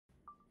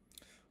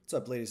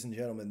What's up, ladies and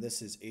gentlemen?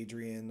 This is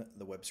Adrian,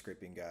 the web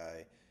scraping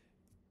guy.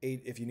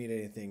 If you need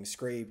anything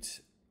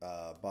scraped,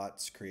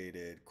 bots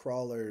created,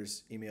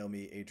 crawlers, email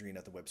me, adrian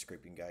at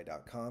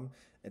thewebscrapingguy.com.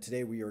 And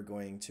today we are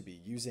going to be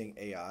using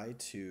AI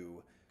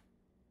to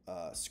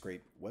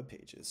scrape web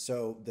pages.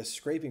 So the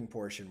scraping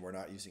portion we're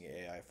not using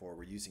AI for,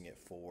 we're using it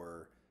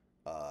for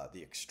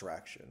the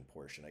extraction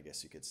portion, I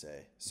guess you could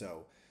say.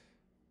 So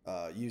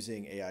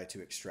using AI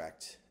to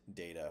extract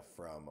data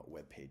from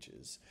web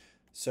pages.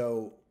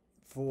 So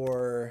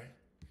for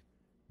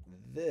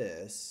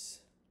this,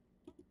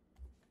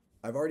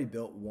 I've already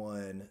built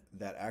one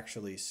that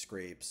actually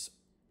scrapes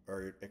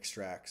or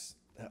extracts,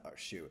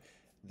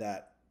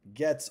 that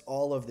gets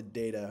all of the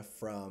data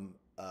from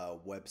a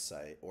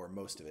website, or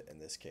most of it in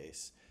this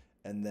case,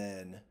 and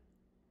then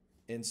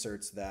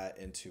inserts that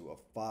into a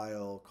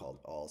file called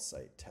all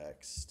site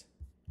text.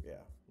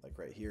 Yeah, like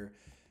right here.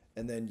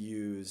 And then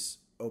use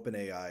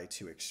OpenAI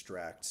to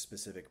extract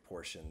specific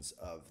portions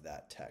of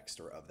that text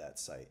or of that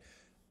site.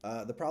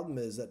 The problem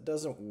is that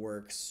doesn't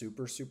work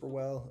super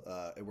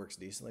well. It works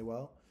decently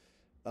well.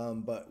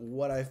 But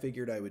what I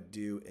figured I would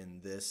do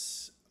in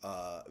this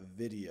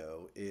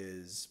video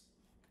is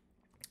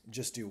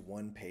just do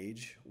one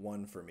page.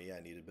 One for me, I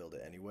need to build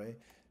it anyway.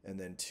 And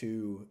then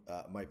two,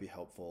 might be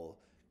helpful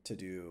to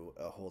do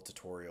a whole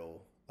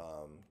tutorial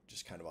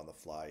just kind of on the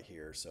fly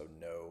here. So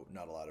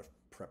not a lot of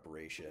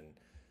preparation.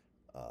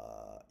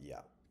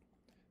 Yeah.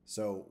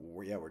 So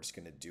we're just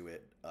going to do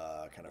it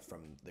kind of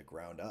from the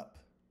ground up.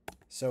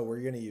 So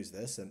we're going to use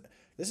this, and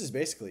this is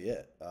basically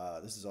it.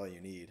 This is all you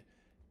need.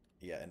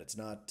 Yeah, and it's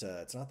not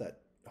that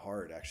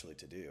hard actually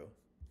to do.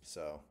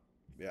 So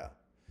yeah,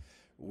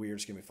 we're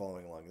just going to be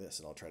following along this,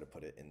 and I'll try to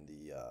put it in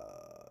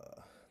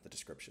the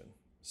description.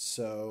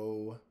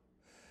 So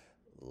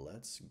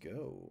let's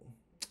go.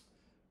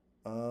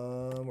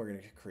 We're going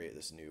to create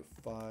this new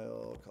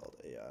file called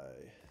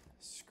AI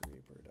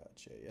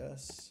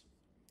scraper.js,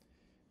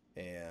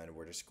 and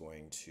we're just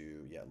going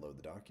to load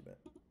the document.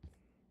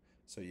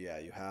 So yeah,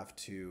 you have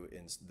to,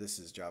 this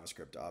is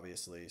JavaScript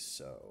obviously,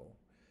 so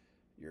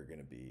you're going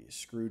to be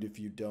screwed if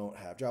you don't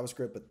have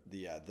JavaScript, but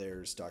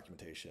there's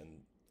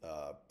documentation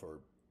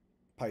for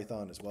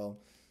Python as well.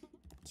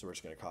 So we're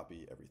just going to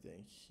copy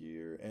everything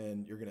here,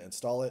 and you're going to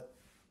install it.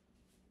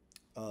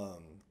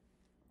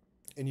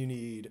 And you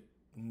need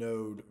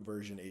Node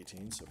version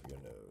 18, so if you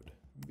go Node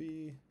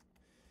V,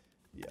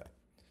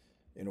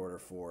 in order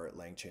for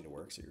LangChain to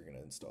work. So you're going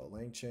to install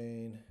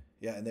LangChain.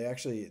 Yeah, and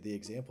the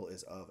example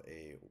is of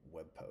a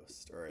web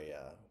post or a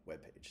web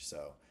page.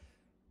 So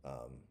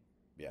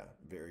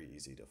very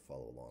easy to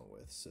follow along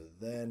with. So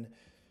then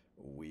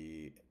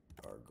we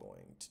are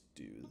going to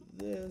do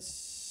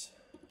this.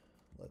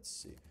 Let's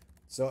see.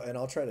 So, and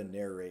I'll try to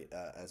narrate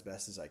as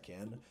best as I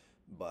can,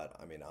 but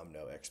I mean, I'm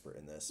no expert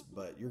in this,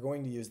 but you're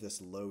going to use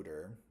this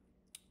loader.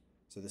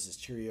 So this is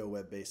Cheerio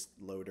web-based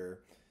loader.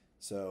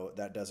 So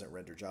that doesn't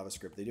render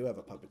JavaScript. They do have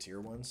a Puppeteer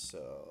one.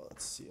 So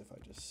let's see if I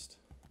just,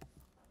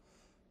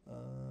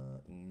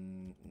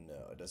 no,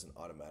 it doesn't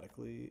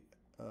automatically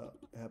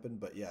happen,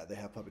 but yeah, they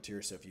have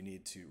Puppeteer. So if you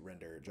need to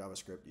render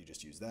JavaScript, you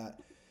just use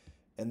that.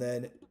 And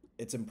then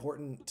it's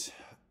important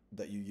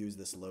that you use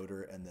this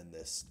loader and then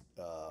this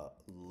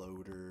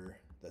loader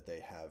that they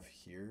have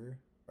here,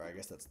 or I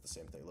guess that's the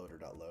same thing,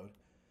 loader.load,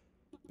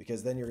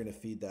 because then you're going to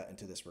feed that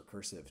into this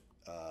recursive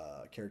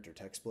character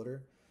text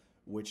splitter,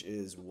 which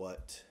is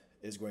what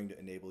is going to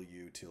enable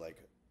you to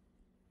like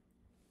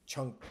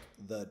chunk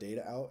the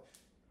data out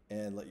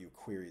and let you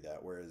query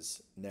that.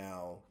 Whereas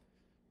now,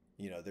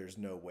 there's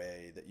no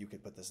way that you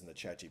could put this in the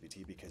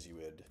ChatGPT because you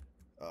would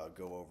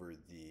go over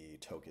the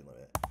token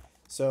limit.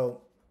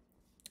 So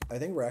I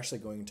think we're actually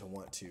going to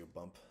want to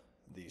bump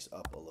these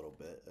up a little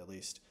bit. At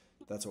least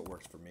that's what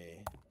worked for me.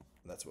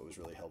 And that's what was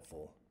really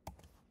helpful.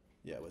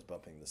 Yeah, it was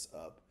bumping this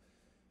up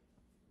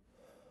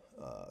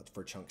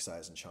for chunk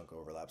size and chunk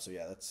overlap. So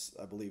yeah,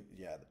 I believe,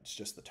 it's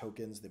just the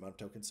tokens, the amount of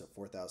tokens. So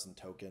 4,000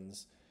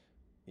 tokens,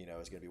 is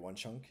going to be one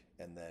chunk.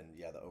 And then,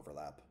 the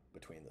overlap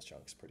between the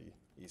chunks, pretty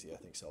easy, I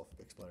think,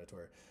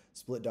 self-explanatory.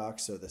 Split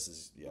docs, so this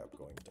is,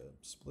 going to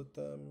split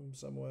them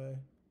some way.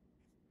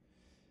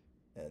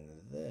 And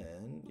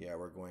then,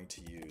 we're going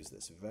to use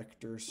this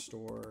vector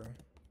store.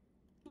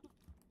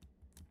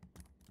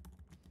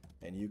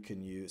 And you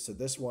can use, so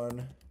this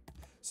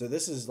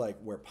is like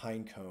where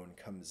Pinecone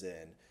comes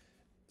in.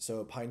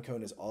 So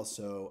Pinecone is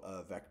also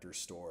a vector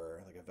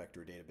store, like a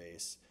vector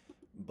database.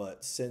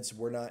 But since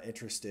we're not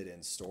interested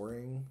in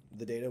storing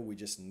the data, we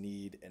just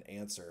need an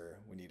answer.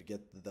 We need to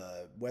get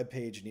the web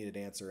page, need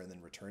an answer, and then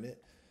return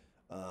it.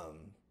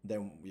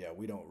 Then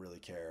we don't really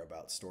care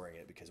about storing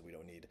it because we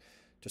don't need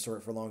to store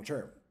it for long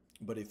term.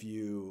 But if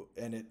you,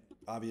 and it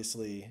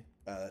obviously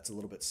it's a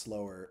little bit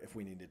slower if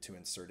we needed to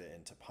insert it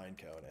into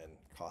Pinecone and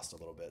cost a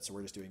little bit. So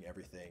we're just doing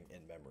everything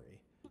in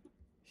memory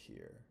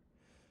here.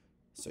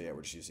 So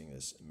we're just using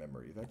this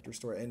memory vector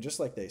store. And just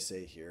like they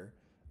say here,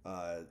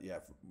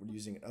 we're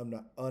using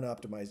an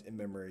unoptimized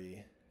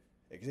in-memory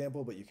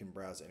example, but you can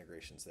browse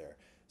integrations there.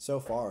 So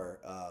far,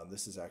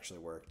 this has actually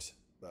worked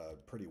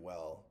pretty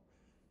well,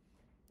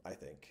 I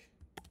think,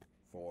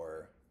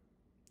 for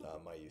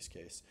my use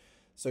case.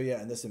 So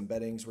yeah, in this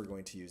embeddings, we're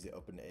going to use the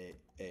OpenAI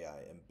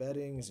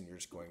embeddings, and you're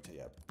just going to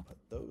put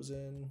those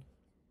in.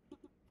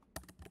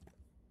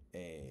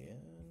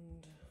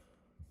 And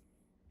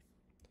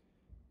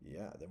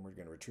yeah, then we're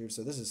going to retrieve.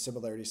 So this is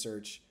similarity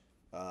search.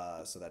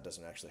 So that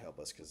doesn't actually help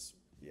us because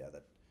yeah,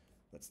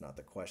 that's not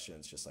the question.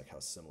 It's just like how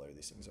similar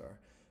these things are.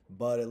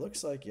 But it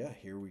looks like, yeah,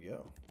 here we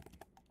go.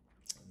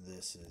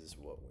 This is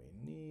what we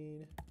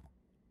need.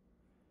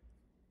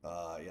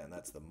 Yeah, and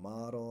that's the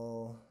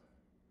model.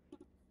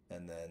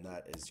 And then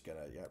that is going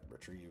to, yeah,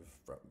 retrieve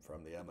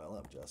from the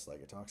MLM, just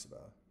like it talks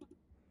about.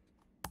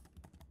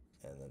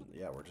 And then,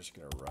 yeah, we're just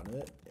going to run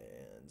it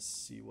and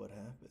see what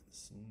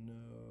happens.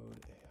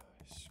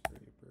 Node.ai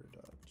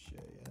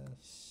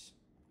scraper.js.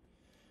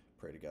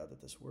 Pray to God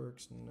that this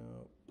works.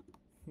 No.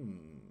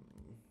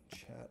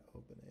 Chat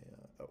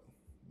OpenAI. Oh,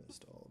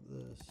 missed all of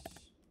this.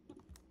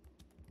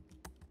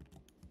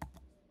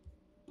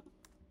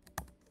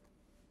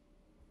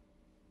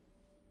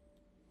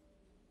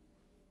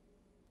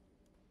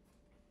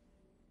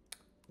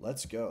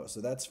 Let's go.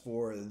 So that's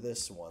for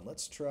this one.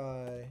 Let's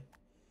try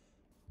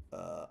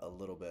a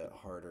little bit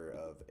harder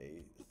of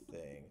a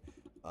thing.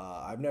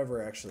 I've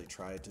never actually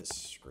tried to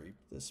scrape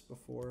this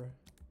before.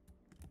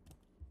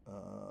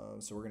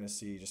 So we're going to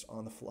see just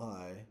on the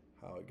fly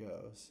how it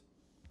goes.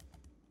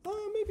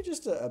 Maybe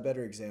just a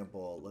better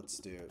example. Let's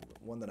do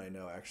one that I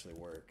know actually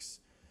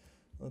works.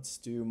 Let's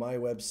do my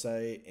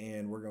website,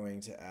 and we're going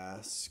to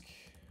ask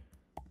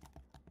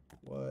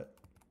what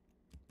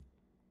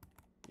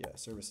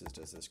services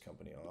does this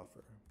company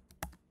offer?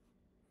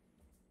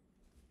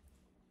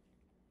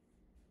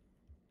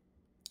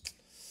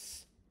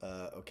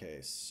 Okay,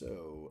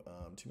 so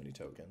too many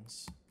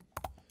tokens.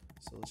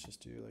 So let's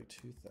just do like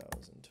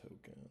 2,000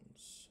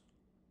 tokens.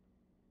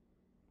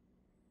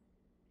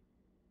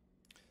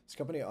 This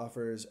company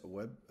offers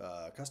web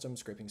custom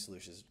scraping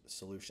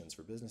solutions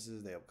for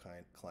businesses. They help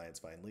clients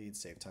find leads,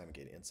 save time, and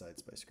gain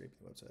insights by scraping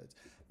websites.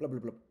 Blah, blah,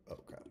 blah. Oh,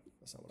 crap.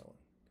 That's not what I want.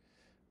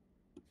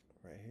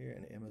 Right here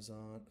in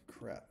Amazon.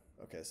 Crap.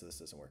 Okay, so this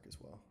doesn't work as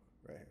well.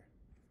 Right here.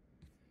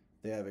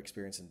 They have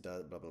experience in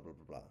blah, blah, blah, blah,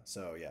 blah.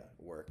 So, yeah,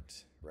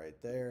 worked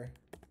right there.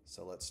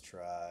 So let's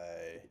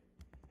try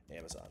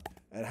Amazon.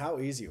 And how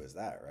easy was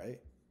that, right?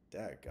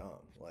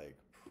 Dadgum. Like,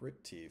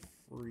 pretty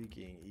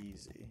freaking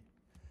easy.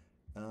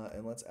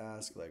 And let's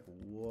ask, like,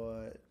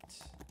 what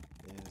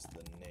is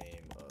the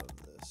name of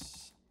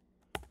this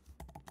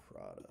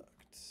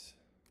product?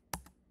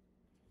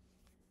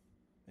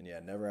 And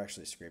yeah, never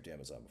actually scraped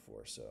Amazon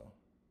before, so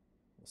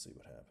we'll see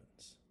what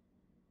happens.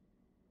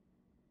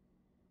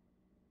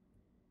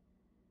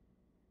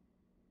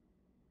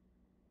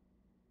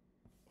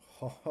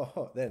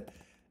 Then,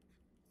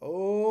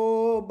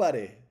 oh,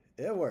 buddy,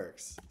 it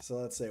works. So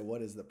let's say,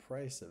 what is the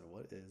price of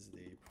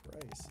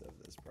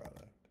this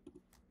product?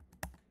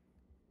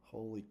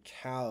 Holy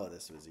cow,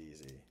 this was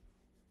easy.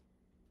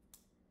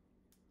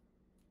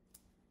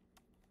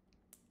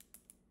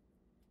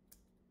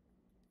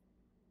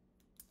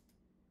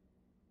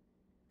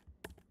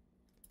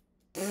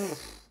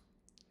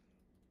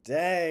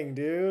 Dang,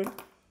 dude.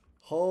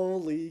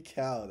 Holy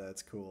cow,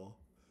 that's cool.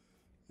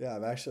 Yeah,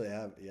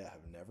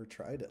 I've never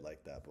tried it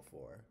like that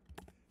before.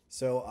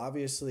 So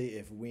obviously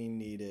if we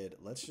needed,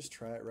 let's just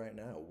try it right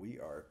now. We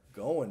are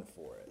going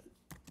for it.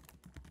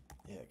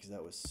 Yeah, because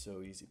that was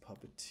so easy.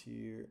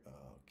 Puppeteer.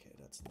 Oh, okay,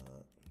 that's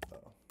not.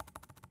 Oh.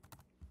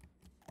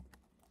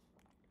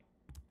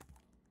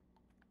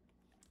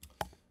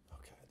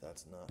 Okay,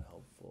 that's not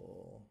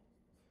helpful.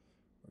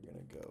 We're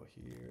going to go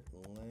here.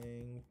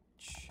 Lang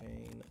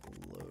chain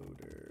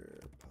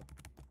loader.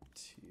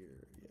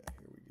 Puppeteer. Yeah,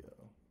 here we go.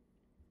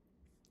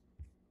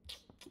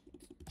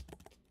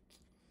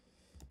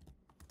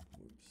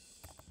 Oops.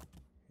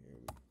 Here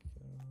we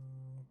go.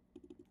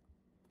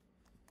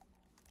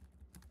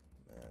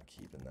 Man,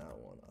 keeping that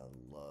one. I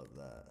love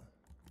that.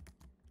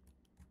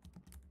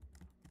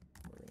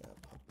 We're going to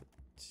have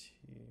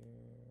Puppeteer,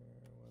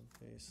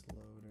 web-based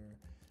loader.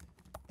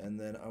 And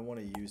then I want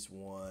to use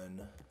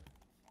one.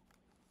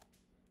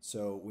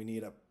 So we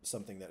need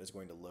something that is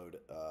going to load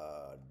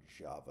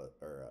Java,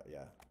 or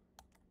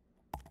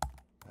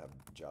have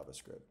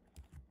JavaScript.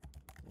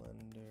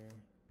 Blender.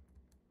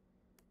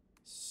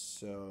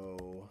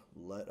 So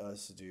let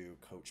us do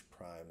Coach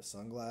Prime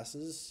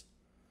sunglasses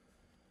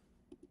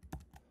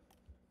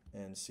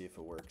and see if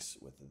it works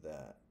with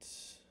that.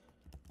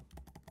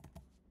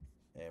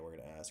 And we're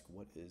going to ask,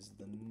 what is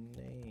the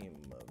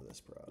name of this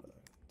product?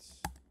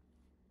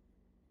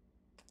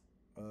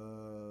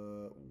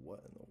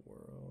 What in the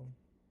world?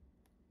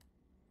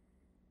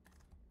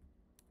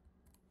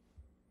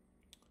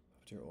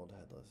 Your old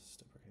headless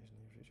deprecation,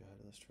 future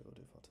headless triple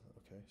default.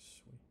 Okay,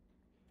 sweet.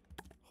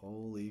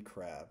 Holy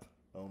crap.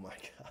 Oh my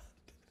god.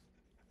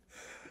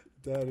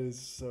 That is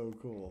so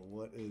cool.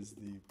 What is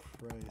the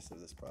price of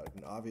this product?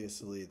 And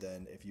obviously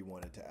then if you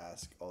wanted to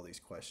ask all these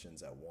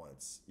questions at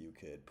once, you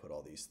could put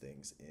all these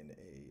things in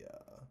a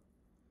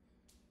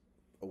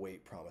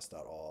await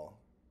promise.all.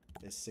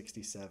 Is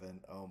 67.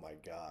 Oh my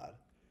god.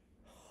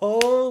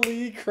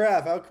 Holy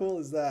crap. How cool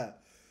is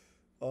that?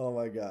 Oh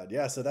my God.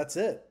 Yeah, so that's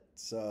it.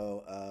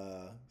 So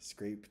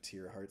scrape to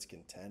your heart's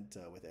content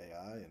with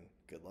AI and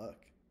good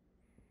luck.